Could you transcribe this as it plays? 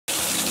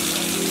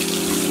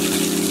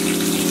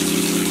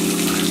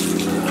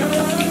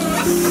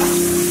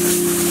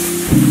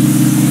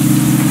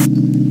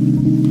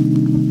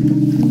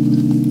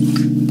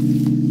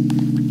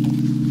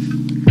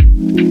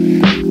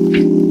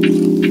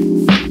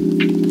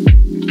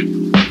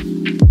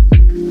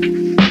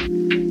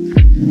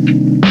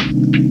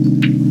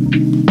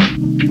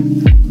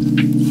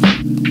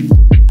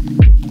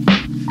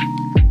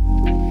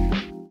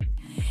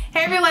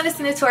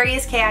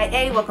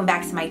TheNotoriousKIA, welcome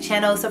back to my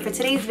channel. So for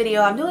today's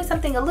video, I'm doing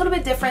something a little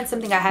bit different,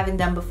 something I haven't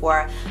done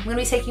before. I'm going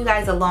to be taking you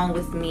guys along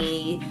with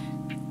me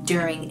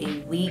during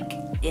a week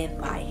in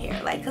my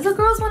hair, like, because the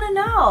girls want to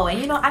know, and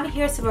you know, I'm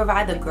here to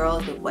provide the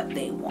girls with what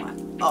they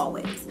want,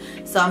 always.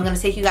 So I'm going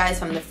to take you guys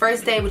from the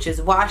first day, which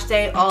is wash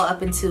day, all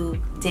up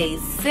into day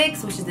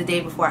 6, which is the day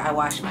before I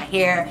wash my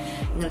hair.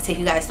 I'm going to take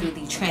you guys through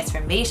the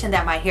transformation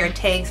that my hair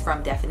takes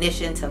from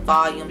definition to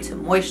volume to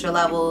moisture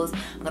levels.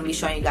 I'm going to be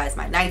showing you guys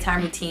my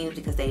nighttime routines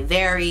because they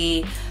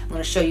vary. I'm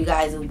going to show you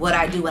guys what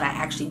I do when I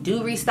actually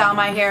do restyle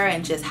my hair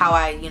and just how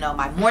I, you know,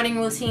 my morning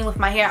routine with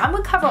my hair. I'm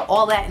going to cover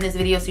all that in this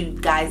video, so you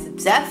guys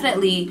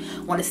definitely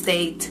want to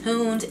stay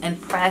tuned and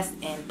pressed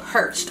and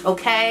perched,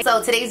 okay?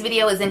 So today's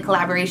video is in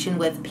collaboration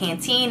with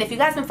Pantene. If you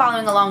guys been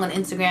following along on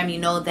Instagram, you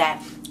know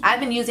that I've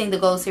been using the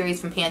Gold Series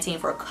from Pantene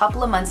for a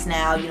couple of months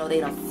now. You know, they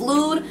done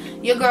flew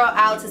your girl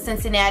out to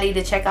Cincinnati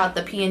to check out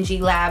the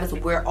P&G labs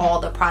where all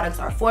the products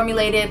are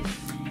formulated.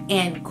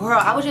 And girl,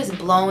 I was just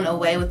blown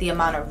away with the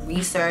amount of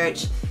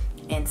research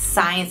and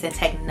science and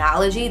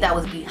technology that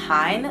was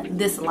behind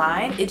this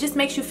line. It just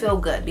makes you feel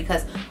good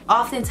because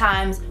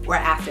oftentimes we're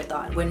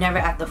afterthought. We're never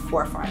at the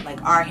forefront.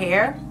 Like, our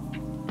hair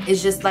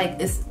is just like,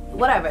 it's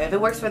whatever. If it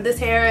works for this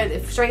hair,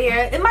 if straight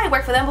hair, it might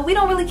work for them, but we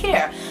don't really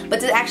care. But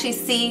to actually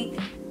see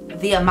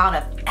the amount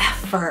of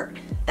effort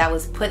that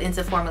was put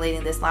into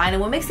formulating this line,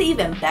 and what makes it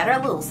even better, a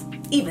little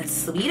even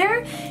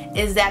sweeter,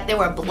 is that there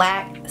were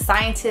Black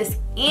scientists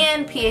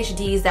and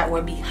PhDs that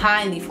were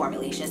behind the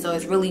formulation. So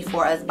it's really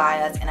for us,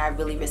 by us, and I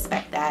really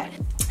respect that.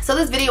 So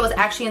this video was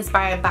actually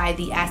inspired by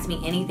the Ask Me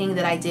Anything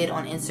that I did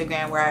on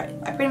Instagram, where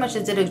I pretty much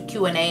just did a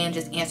Q&A and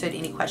just answered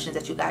any questions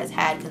that you guys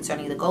had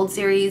concerning the Gold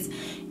Series.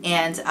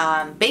 And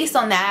based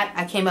on that,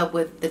 I came up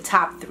with the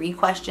top 3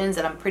 questions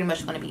that I'm pretty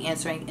much going to be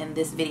answering in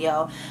this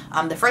video.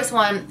 The first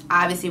one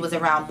obviously was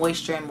around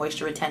moisture and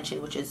moisture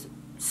retention, which is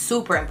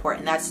super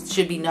important. That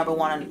should be number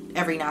 1 on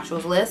every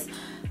naturals list.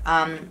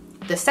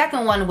 The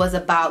second one was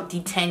about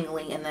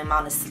detangling and the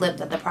amount of slip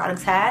that the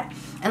products had.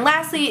 And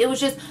lastly, it was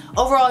just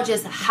overall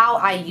just how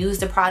I use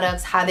the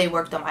products, how they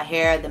worked on my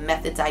hair, the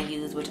methods I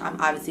use, which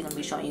I'm obviously going to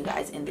be showing you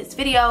guys in this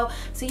video.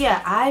 So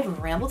yeah, I've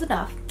rambled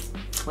enough.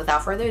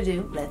 Without further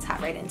ado, let's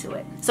hop right into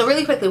it. So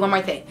really quickly, one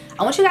more thing.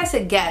 I want you guys to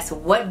guess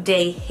what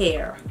day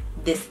hair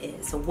this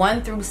is,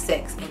 1 through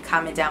 6, and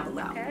comment down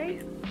below.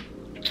 Okay.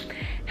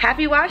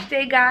 Happy wash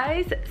day,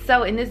 guys.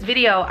 So in this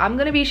video, I'm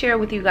gonna be sharing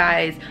with you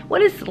guys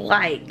what it's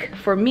like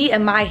for me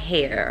and my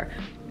hair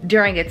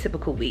during a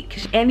typical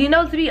week. And you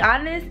know, to be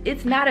honest,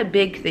 it's not a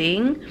big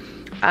thing.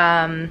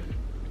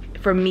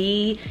 For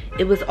me,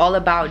 it was all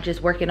about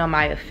just working on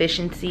my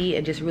efficiency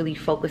and just really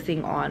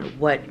focusing on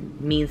what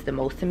means the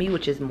most to me,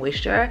 which is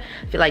moisture.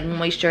 I feel like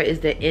moisture is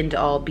the end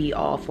all be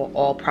all for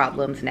all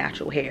problems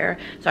natural hair.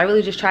 So I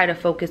really just try to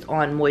focus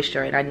on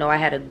moisture, and I know I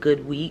had a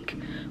good week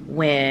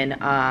when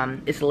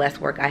it's less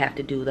work I have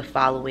to do the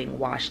following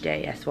wash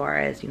day as far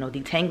as, you know,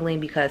 detangling,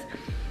 because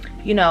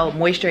you know,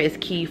 moisture is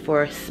key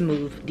for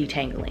smooth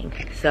detangling.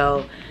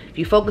 So if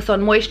you focus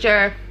on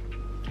moisture,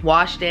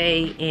 wash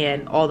day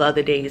and all the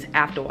other days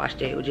after wash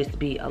day will just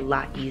be a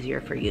lot easier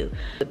for you.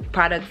 The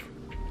products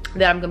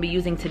that I'm gonna be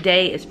using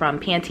today is from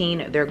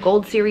Pantene, their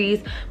Gold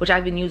Series, which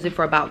I've been using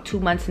for about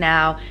 2 months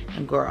now.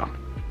 And girl,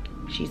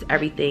 she's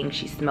everything.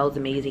 She smells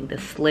amazing. The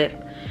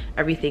slip,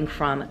 everything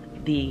from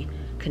the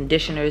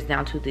conditioners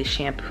down to the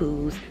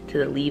shampoos to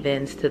the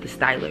leave-ins to the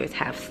stylers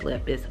have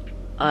slip is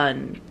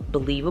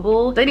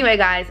unbelievable. So anyway,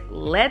 guys,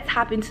 let's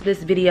hop into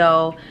this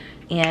video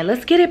and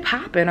let's get it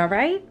popping, all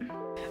right?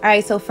 All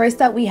right, so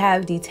first up we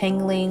have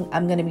detangling.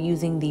 I'm gonna be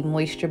using the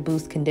Moisture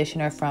Boost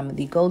conditioner from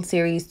the Gold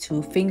Series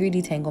to finger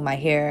detangle my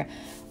hair.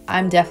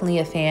 I'm definitely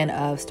a fan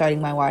of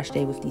starting my wash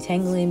day with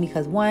detangling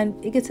because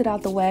 1, it gets it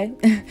out the way,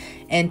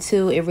 and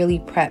 2, it really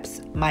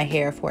preps my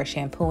hair for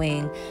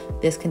shampooing.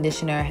 This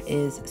conditioner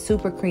is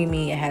super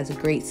creamy. It has a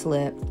great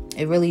slip.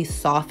 It really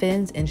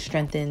softens and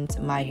strengthens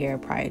my hair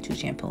prior to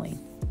shampooing.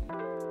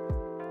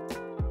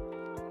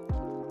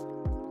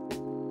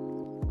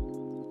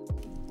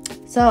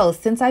 So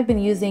since I've been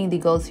using the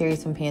Gold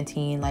Series from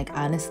Pantene, like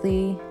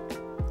honestly,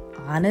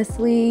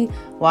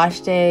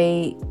 wash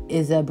day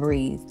is a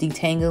breeze.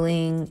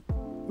 Detangling,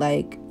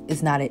 like,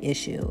 is not an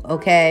issue,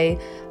 okay?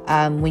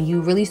 When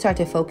you really start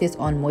to focus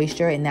on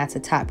moisture and that's a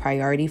top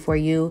priority for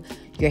you,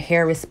 your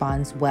hair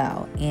responds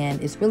well.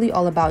 And it's really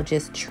all about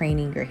just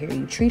training your hair.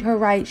 You treat her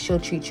right, she'll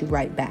treat you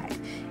right back.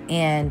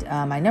 And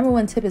my number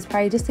 1 tip is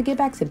probably just to get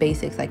back to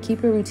basics. Like,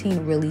 keep your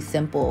routine really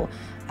simple.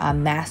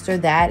 Master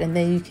that, and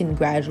then you can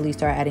gradually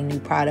start adding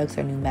new products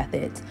or new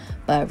methods.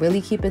 But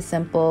really keep it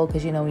simple,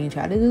 because you know, when you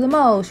try to do the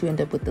most, you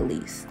end up with the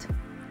least.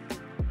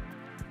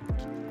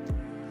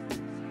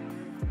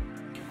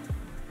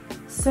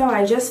 So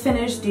I just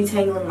finished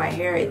detangling my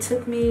hair. It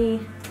took me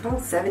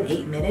about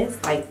 7-8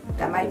 minutes. Like,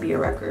 that might be a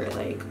record.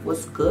 Like,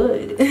 what's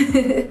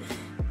good?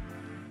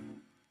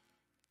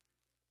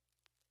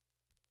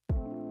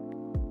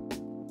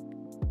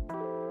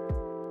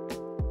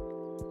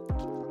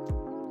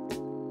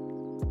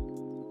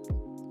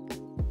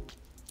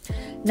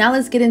 Now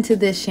let's get into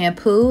this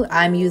shampoo.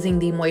 I'm using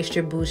the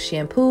Moisture Boost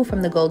shampoo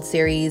from the Gold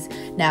series.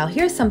 Now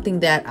here's something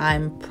that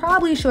I'm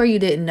probably sure you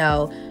didn't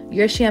know.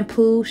 Your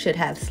shampoo should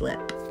have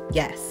slip.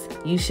 Yes,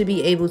 you should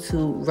be able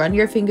to run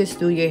your fingers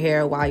through your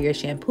hair while you're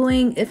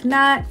shampooing. If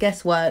not,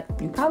 guess what?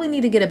 You probably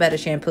need to get a better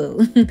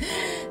shampoo.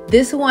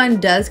 This one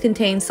does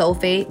contain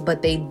sulfate,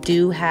 but they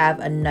do have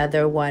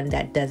another one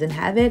that doesn't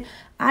have it.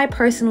 I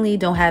personally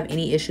don't have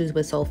any issues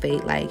with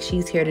sulfate. Like,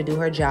 she's here to do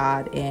her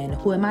job, and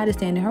who am I to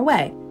stand in her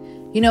way?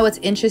 You know, it's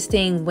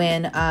interesting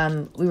when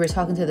we were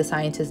talking to the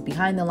scientists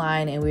behind the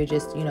line, and we were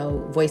just, you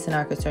know, voicing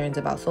our concerns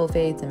about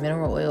sulfates and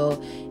mineral oil.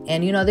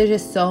 And, you know, there's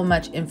just so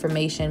much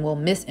information, well,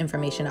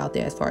 misinformation out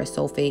there as far as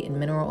sulfate and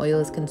mineral oil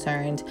is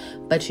concerned.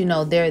 But, you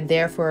know, they're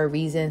there for a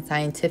reason.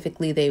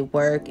 Scientifically, they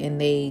work, and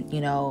they, you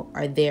know,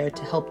 are there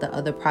to help the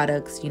other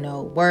products, you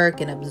know,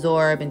 work and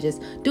absorb and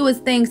just do its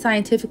thing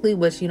scientifically,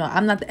 which, you know,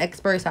 I'm not the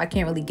expert, so I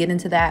can't really get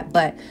into that.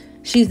 But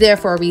she's there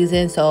for a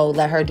reason, so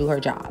let her do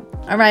her job.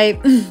 All right.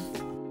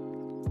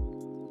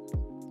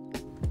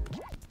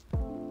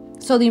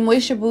 So the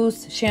Moisture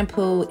Boost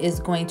shampoo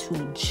is going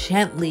to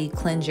gently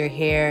cleanse your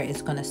hair.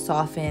 It's going to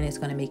soften. It's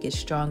going to make it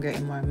stronger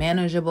and more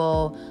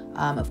manageable.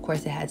 Of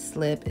course, it has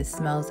slip. It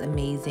smells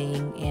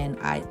amazing. And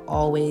I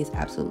always,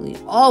 absolutely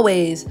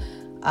always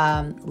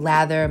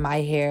lather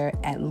my hair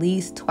at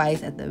least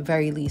twice, at the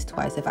very least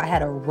twice. If I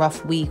had a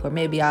rough week, or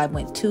maybe I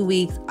went 2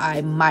 weeks,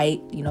 I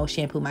might, you know,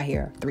 shampoo my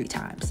hair 3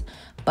 times.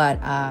 But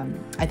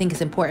I think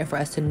it's important for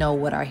us to know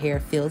what our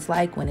hair feels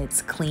like when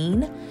it's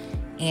clean.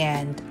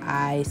 And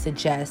I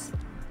suggest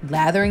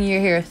lathering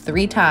your hair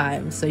 3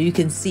 times so you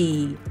can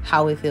see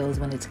how it feels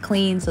when it's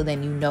clean, so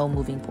then you know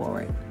moving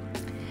forward.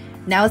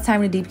 Now it's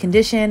time to deep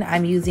condition.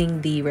 I'm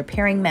using the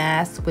repairing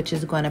mask, which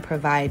is going to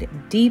provide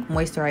deep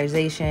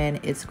moisturization.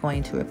 It's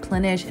going to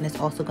replenish, and it's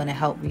also going to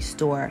help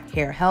restore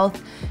hair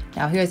health.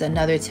 Now here's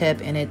another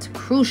tip, and it's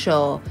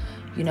crucial.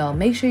 You know,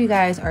 make sure you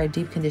guys are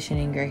deep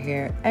conditioning your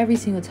hair every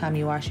single time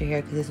you wash your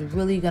hair, because it's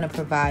really going to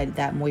provide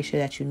that moisture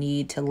that you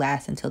need to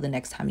last until the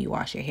next time you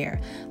wash your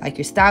hair. Like,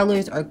 your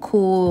stylers are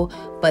cool,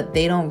 but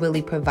they don't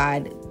really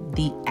provide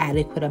the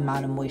adequate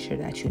amount of moisture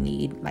that you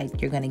need, like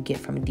you're going to get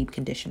from a deep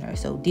conditioner.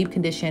 So deep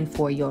condition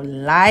for your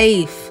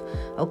life,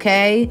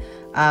 okay?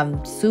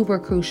 Super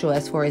crucial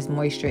as far as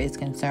moisture is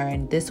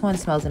concerned. This one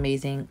smells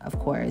amazing, of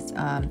course,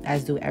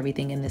 as do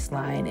everything in this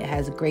line. It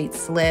has great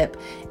slip.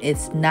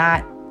 It's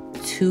not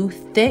too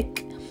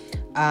thick,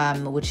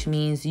 which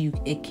means you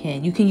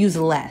can use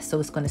less, so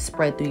it's going to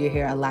spread through your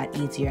hair a lot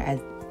easier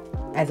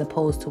as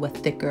opposed to a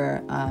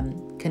thicker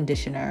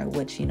conditioner,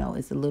 which, you know,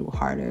 is a little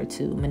harder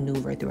to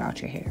maneuver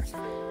throughout your hair.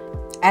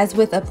 As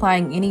with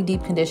applying any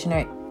deep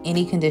conditioner,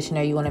 any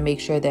conditioner, you want to make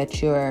sure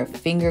that you're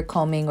finger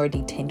combing or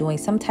doing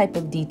some type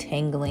of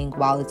detangling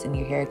while it's in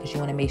your hair, because you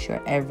want to make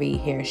sure every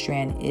hair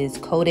strand is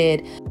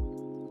coated.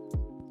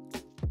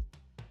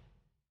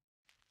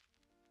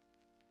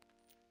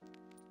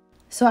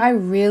 So I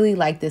really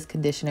like this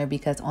conditioner,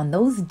 because on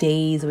those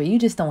days where you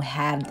just don't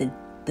have the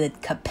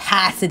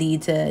capacity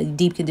to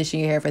deep condition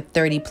your hair for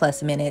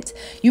 30+ minutes,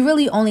 you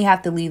really only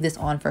have to leave this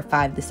on for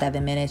 5 to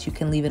 7 minutes. You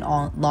can leave it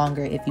on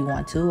longer if you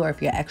want to, or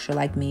if you're extra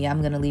like me, I'm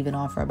going to leave it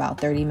on for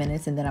about 30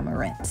 minutes and then I'm going to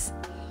rinse.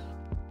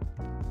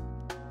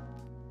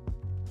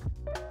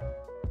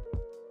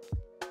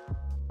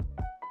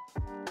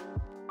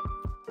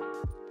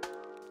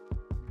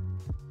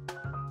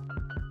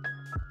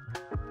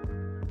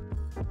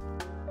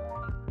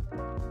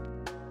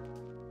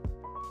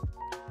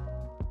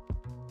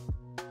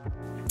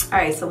 All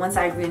right, so once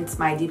I rinse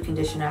my deep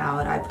conditioner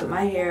out, I put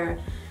my hair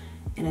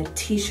in a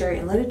t-shirt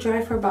and let it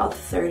dry for about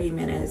 30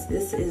 minutes.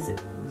 This is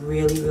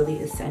really, really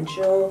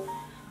essential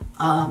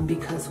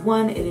because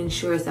one, it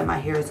ensures that my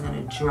hair is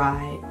gonna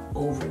dry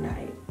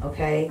overnight,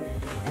 okay?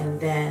 And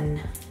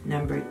then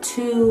number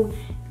 2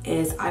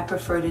 is I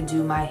prefer to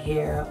do my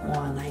hair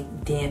on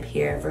like damp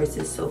hair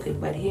versus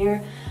soaking wet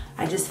hair.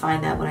 I just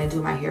find that when I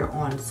do my hair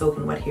on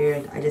soaking wet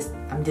hair,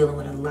 I'm dealing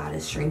with a lot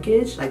of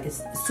shrinkage. Like,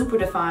 it's super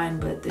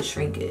defined, but the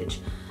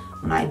shrinkage.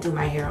 When I do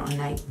my hair on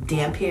like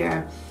damp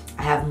hair,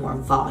 I have more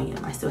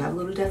volume. I still have a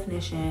little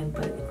definition,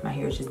 but my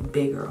hair is just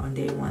bigger on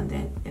day 1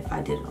 than if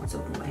I did it on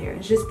soaking wet hair.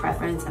 It's just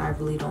preference, and I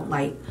really don't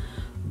like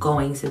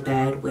going to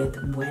bed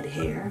with wet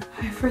hair.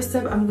 All right, first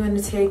up, I'm going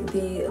to take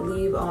the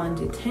leave-on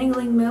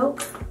detangling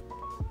milk.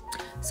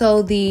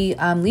 So the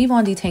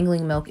leave-on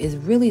detangling milk is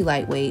really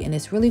lightweight, and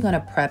it's really going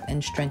to prep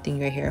and strengthen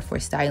your hair for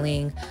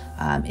styling.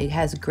 It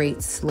has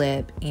great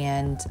slip,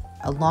 and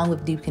along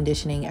with deep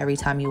conditioning every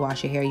time you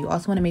wash your hair, you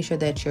also want to make sure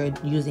that you're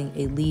using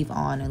a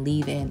leave-on and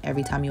leave-in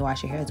every time you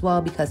wash your hair as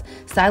well, because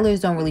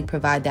stylers don't really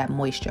provide that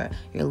moisture.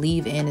 Your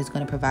leave-in is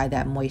going to provide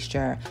that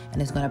moisture,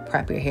 and it's going to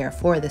prep your hair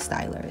for the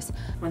stylers.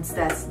 Once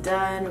that's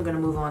done, we're going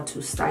to move on to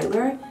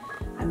styler.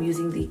 I'm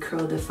using the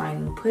curl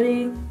defining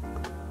pudding.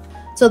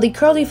 So the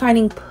curl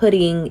defining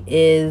pudding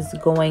is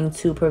going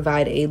to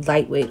provide a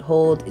lightweight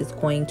hold. It's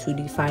going to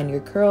define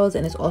your curls,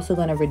 and it's also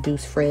going to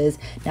reduce frizz.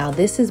 Now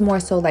this is more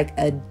so like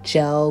a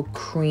gel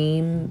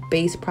cream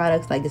based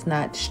product. Like, it's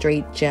not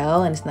straight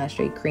gel and it's not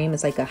straight cream.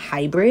 It's like a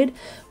hybrid,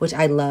 which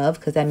I love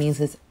because that means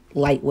it's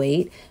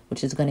lightweight,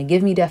 which is going to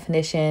give me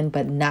definition,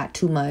 but not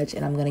too much.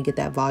 And I'm going to get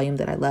that volume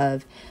that I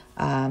love.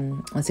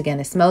 Once again,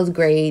 it smells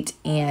great,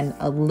 and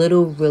a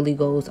little really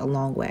goes a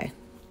long way.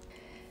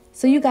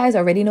 So you guys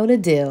already know the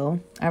deal.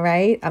 All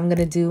right, I'm going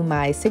to do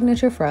my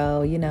signature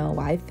fro. You know,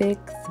 why fix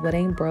what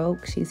ain't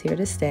broke? She's here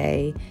to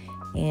stay.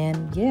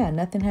 And yeah,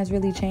 nothing has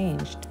really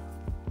changed.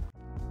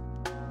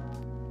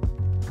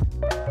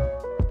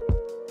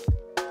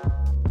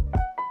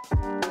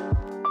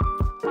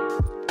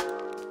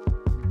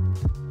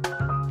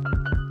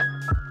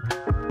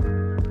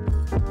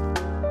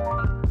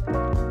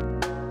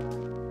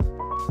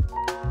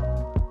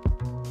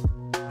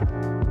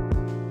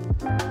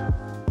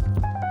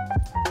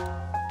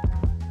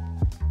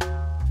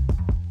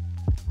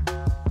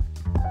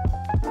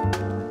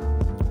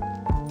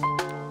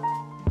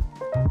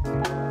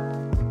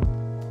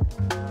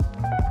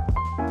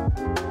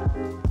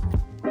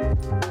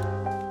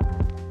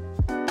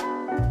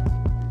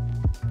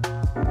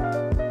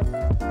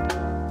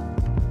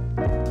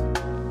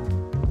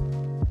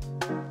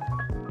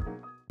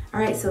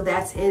 Alright, so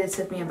that's it. It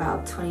took me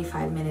about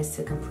 25 minutes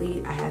to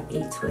complete. I have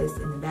 8 twists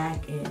in the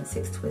back and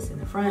 6 twists in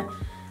the front.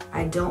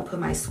 I don't put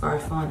my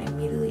scarf on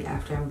immediately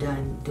after I'm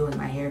done doing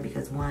my hair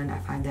because one, I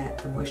find that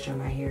the moisture in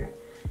my hair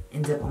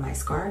ends up on my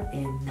scarf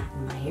and not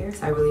in my hair.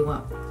 So I really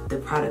want the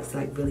products to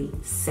like really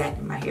set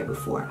in my hair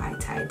before I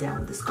tie it down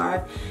with the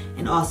scarf.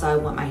 And also I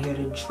want my hair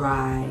to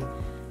dry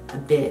a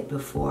bit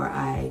before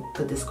I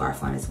put the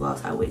scarf on as well.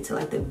 So I wait till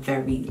like the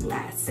very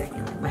last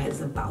second, like my head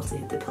is about to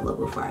hit the pillow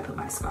before I put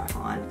my scarf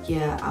on.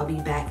 Yeah, I'll be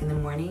back in the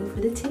morning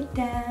for the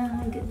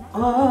takedown. Good night.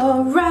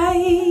 All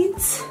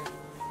right,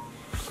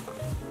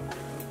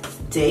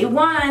 day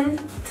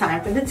 1,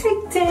 time for the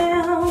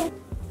takedown.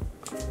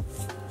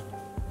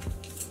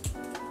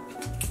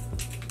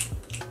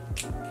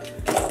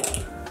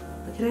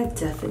 Look at that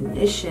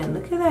definition,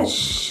 look at that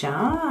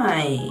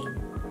shine.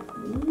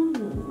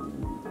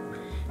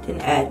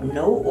 Didn't add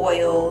no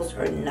oils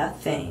or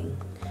nothing.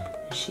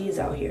 She's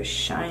out here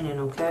shining,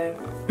 okay?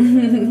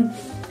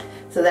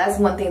 So that's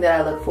one thing that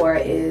I look for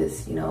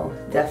is, you know,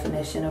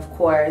 definition, of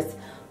course.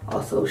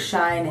 Also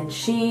shine and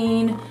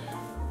sheen.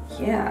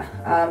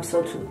 Yeah,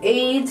 so to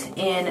aid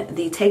in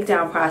the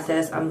takedown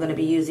process, I'm gonna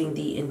be using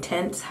the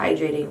Intense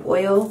Hydrating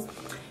Oil.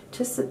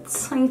 Just a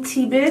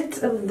tiny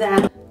bit of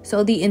that.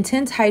 So the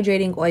Intense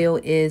Hydrating Oil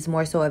is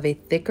more so of a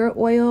thicker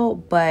oil,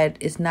 but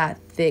it's not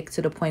thick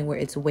to the point where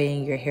it's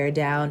weighing your hair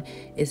down.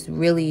 It's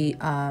really,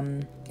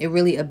 it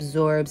really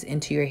absorbs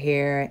into your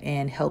hair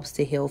and helps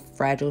to heal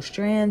fragile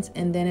strands.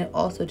 And then it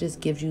also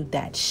just gives you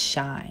that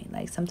shine.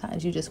 Like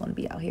sometimes you just want to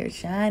be out here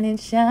shining,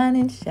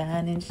 shining,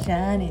 shining,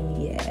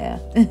 shining, yeah.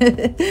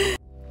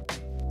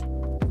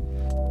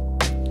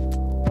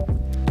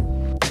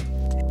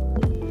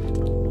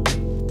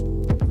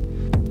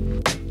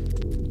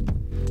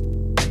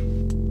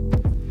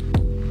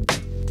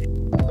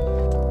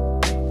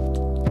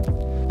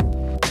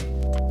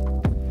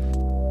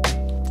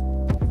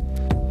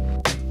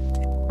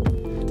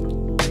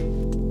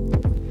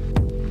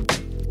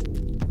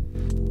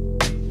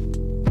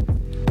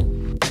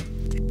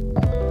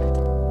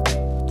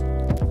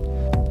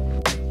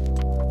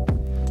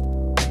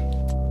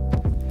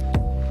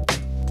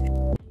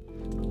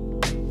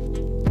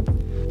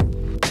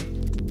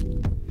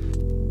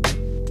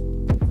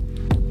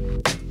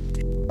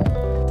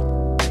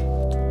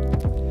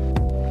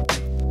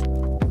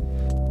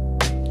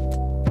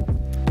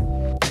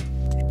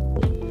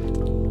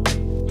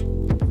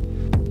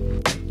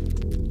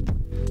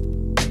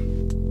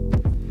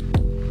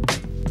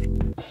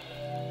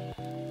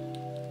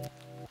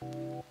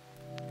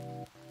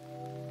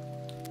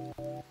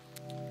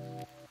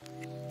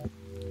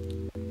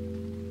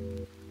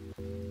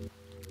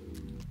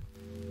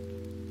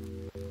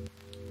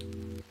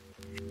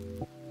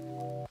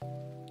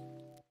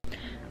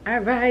 All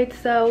right,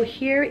 so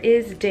here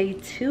is day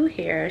 2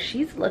 hair.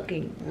 She's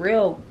looking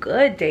real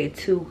good. Day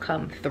 2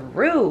 come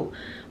through.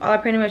 All I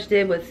pretty much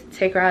did was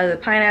take her out of the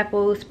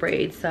pineapple,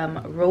 sprayed some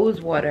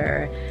rose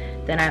water.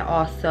 Then I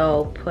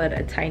also put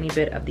a tiny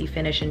bit of the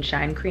Finish and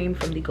Shine cream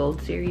from the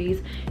Gold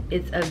series.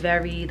 It's a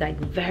very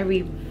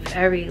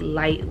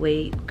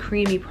lightweight,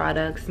 creamy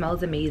product.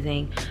 Smells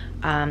amazing.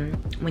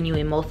 When you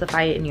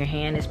emulsify it in your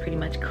hand, it's pretty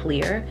much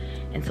clear,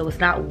 and so it's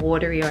not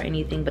watery or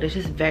anything, but it's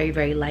just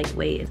very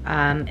lightweight.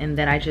 And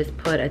then I just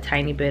put a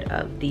tiny bit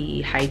of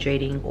the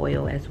hydrating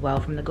oil as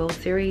well from the Gold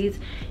series,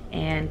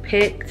 and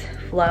picked,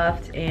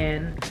 fluffed,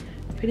 and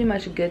pretty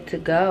much good to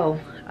go.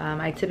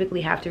 I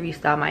typically have to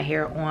restyle my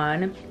hair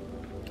on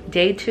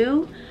day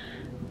 2,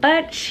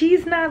 but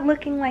she's not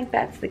looking like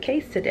that's the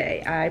case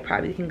today. I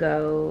probably can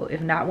go,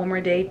 if not 1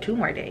 more day, 2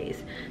 more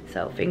days.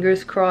 So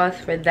fingers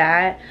crossed for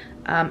that.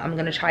 I'm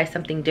gonna try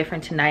something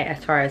different tonight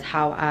as far as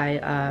how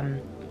I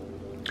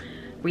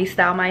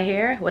restyle my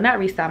hair. Well, not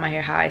restyle my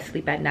hair, how I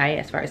sleep at night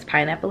as far as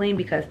pineappling,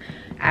 because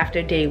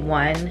after day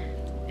 1,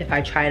 if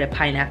I try to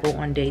pineapple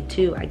on day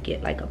 2, I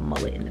get like a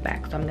mullet in the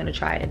back. So I'm gonna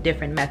try a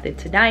different method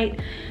tonight.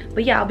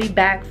 But yeah, I'll be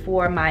back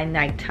for my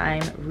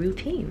nighttime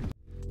routine.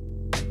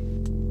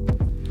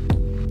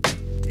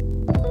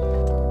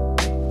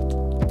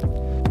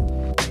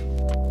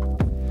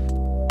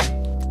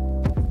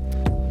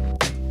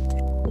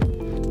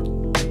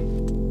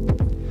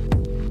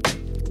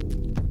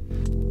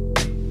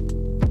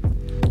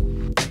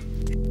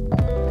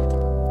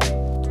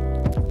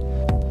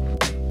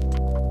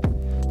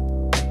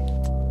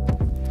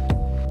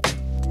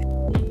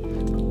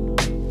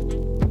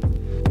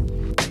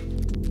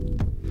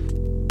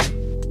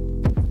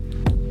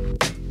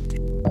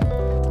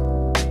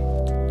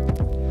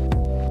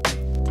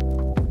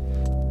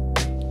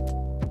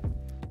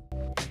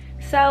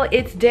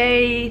 it's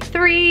day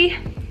 3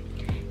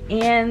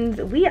 and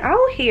we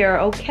out here,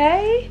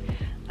 okay?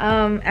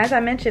 As I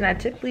mentioned, I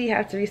typically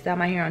have to restyle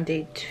my hair on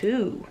day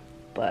 2,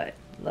 but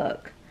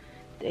look,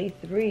 day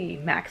 3,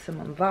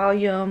 maximum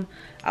volume.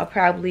 I'll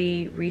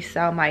probably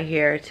restyle my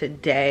hair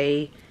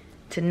tonight,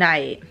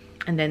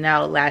 and then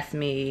that'll last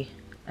me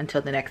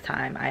until the next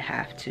time I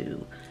have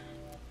to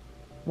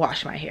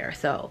wash my hair.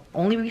 So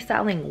only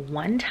restyling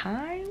 1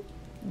 time?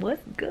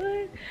 What's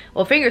good?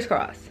 Well, fingers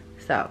crossed.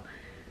 So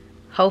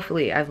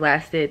hopefully I've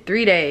lasted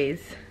 3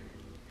 days.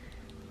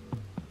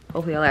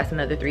 Hopefully I'll last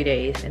another 3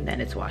 days and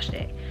then it's wash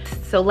day.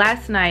 So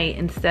last night,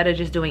 instead of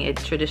just doing a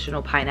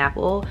traditional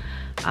pineapple,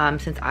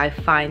 since I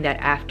find that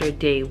after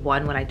day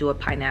 1 when I do a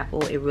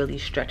pineapple, it really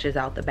stretches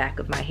out the back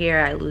of my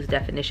hair. I lose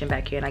definition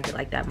back here and I get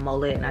like that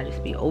mullet and I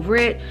just be over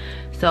it.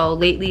 So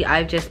lately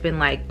I've just been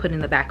like putting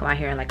the back of my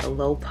hair in like a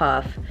low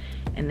puff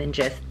and then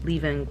just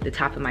leaving the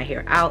top of my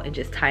hair out and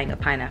just tying a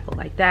pineapple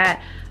like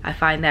that. I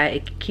find that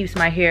it keeps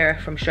my hair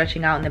from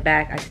stretching out in the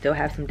back. I still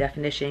have some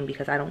definition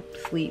because I don't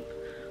sleep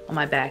on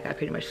my back. I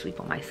pretty much sleep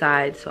on my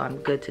side, so I'm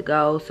good to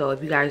go. So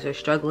if you guys are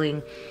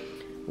struggling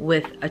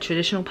with a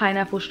traditional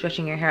pineapple,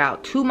 stretching your hair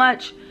out too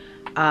much,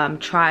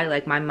 try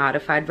like my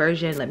modified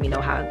version. Let me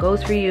know how it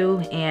goes for you.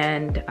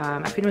 And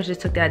I pretty much just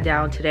took that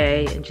down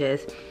today and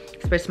just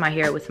spritzed my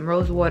hair with some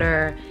rose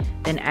water,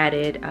 then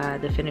added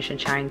the Finish and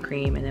Shine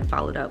cream, and then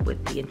followed up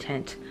with the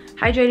Intent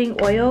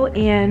hydrating oil,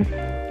 and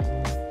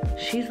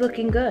she's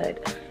looking good.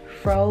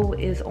 Fro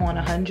is on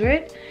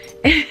 100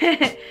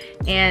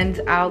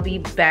 and I'll be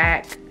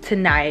back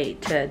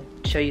tonight to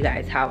show you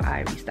guys how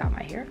I restyle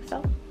my hair.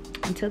 So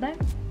until then.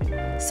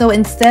 So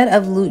instead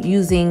of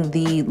using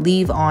the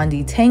Leave On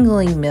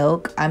Detangling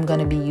Milk, I'm going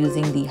to be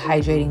using the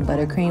Hydrating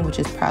Buttercream, which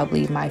is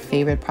probably my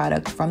favorite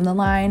product from the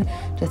line,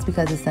 just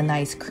because it's a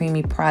nice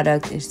creamy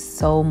product. It's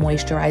so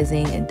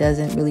moisturizing. It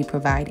doesn't really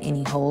provide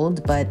any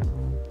hold, but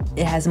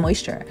it has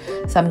moisture.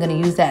 So I'm going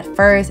to use that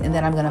first, and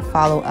then I'm going to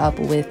follow up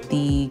with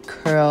the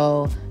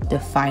Curl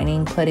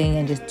Defining Pudding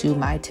and just do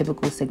my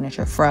typical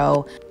signature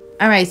fro.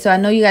 All right, so I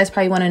know you guys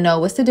probably want to know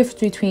what's the difference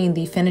between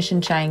the Finish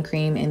and Shine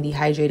cream and the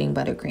Hydrating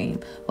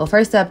Buttercream. Well,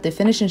 first up, the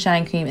Finish and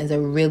Shine cream is a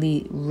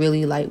really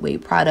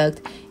lightweight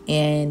product,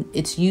 and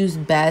it's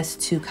used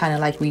best to kind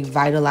of like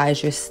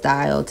revitalize your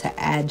style, to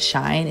add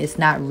shine. It's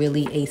not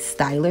really a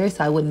styler,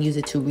 so I wouldn't use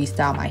it to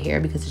restyle my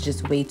hair because it's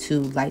just way too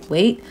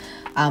lightweight.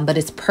 But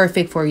it's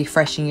perfect for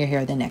refreshing your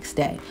hair the next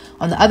day.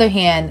 On the other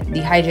hand,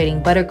 the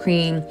Hydrating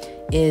Buttercream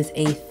is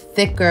a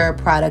thicker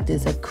product,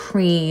 is a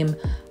cream,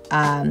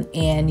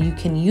 and you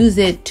can use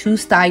it to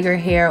style your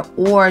hair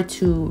or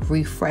to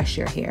refresh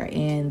your hair.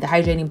 And the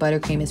Hydrating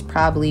Buttercream is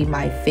probably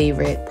my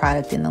favorite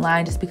product in the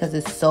line just because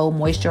it's so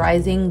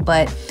moisturizing,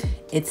 but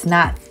it's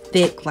not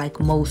thick like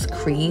most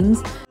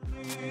creams.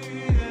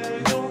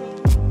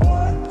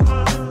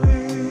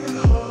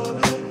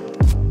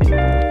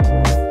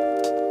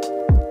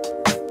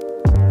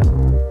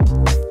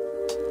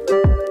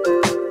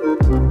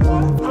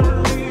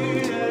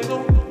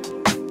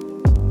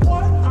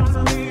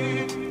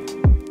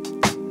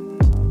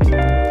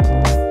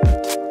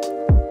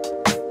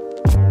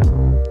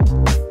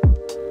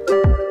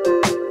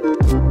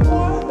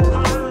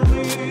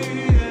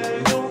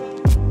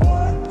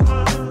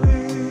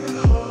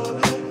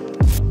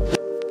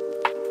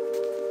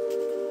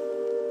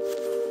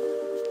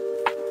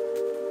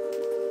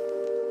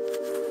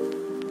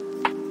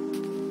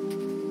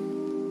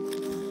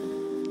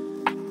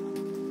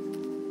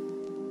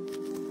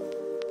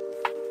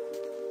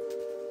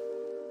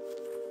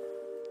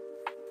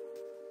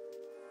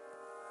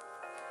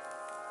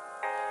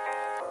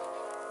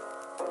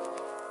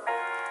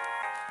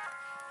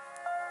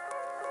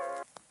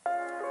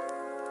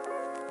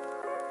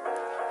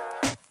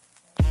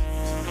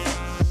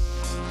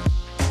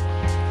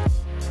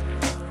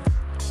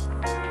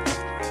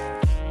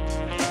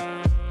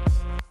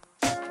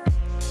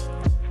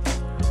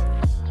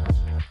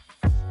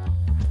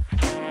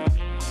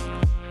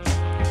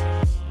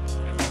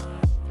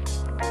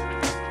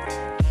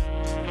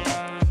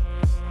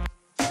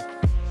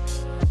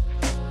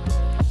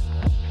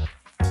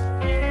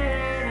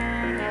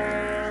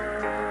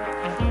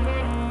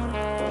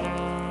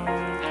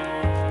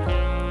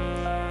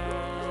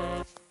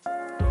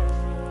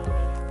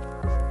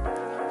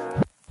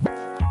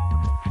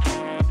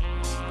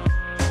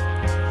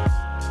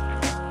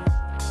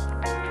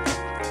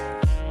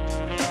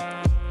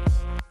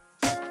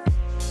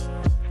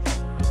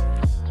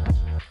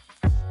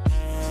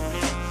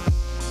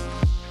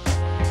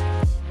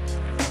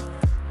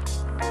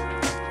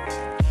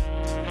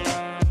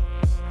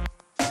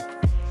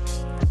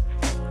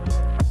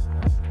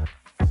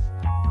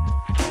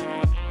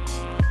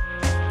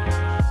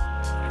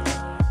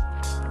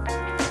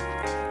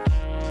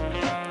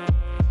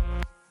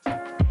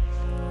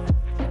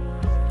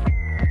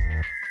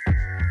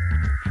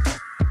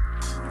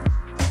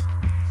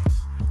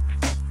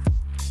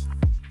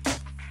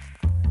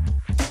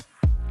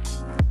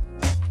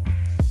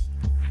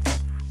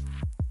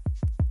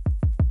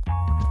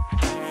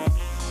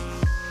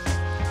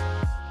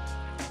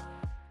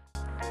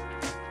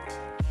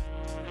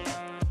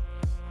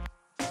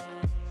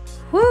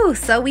 Whew,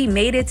 so we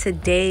made it to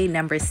day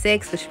number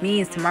 6, which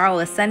means tomorrow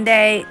is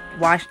Sunday,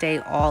 wash day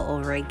all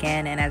over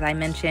again. And as I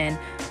mentioned,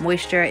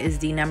 moisture is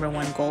the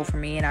 #1 goal for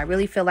me, and I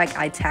really feel like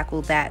I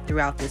tackled that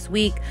throughout this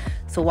week.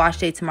 So wash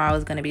day tomorrow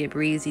is going to be a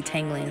breeze.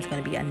 Detangling is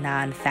going to be a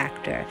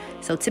non-factor.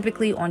 So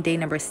typically on day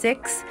number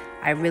 6,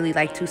 I really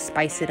like to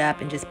spice it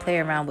up and just play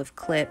around with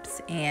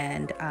clips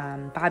and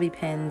bobby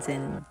pins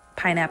and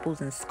pineapples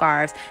and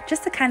scarves,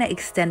 just to kind of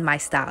extend my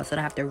style so I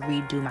don't have to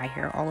redo my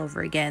hair all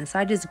over again. So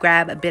I just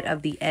grab a bit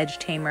of the edge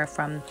tamer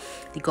from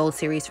the Gold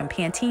series from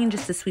Pantene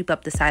just to sweep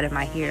up the side of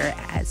my hair,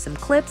 add some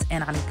clips,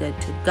 and I'm good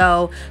to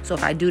go. So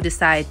if I do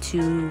decide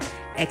to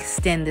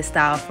extend the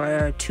style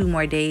for 2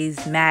 more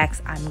days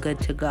max, I'm good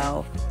to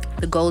go.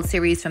 The Gold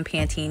series from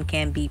Pantene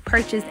can be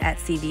purchased at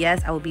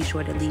CVS. I will be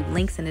sure to leave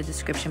links in the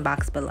description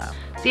box below.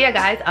 So yeah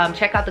guys,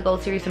 check out the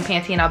Gold series from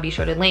Pantene. I'll be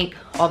sure to link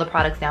all the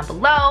products down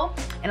below.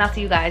 And I'll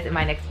see you guys in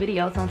my next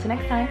video. So until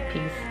next time,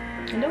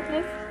 peace and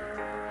dopeness.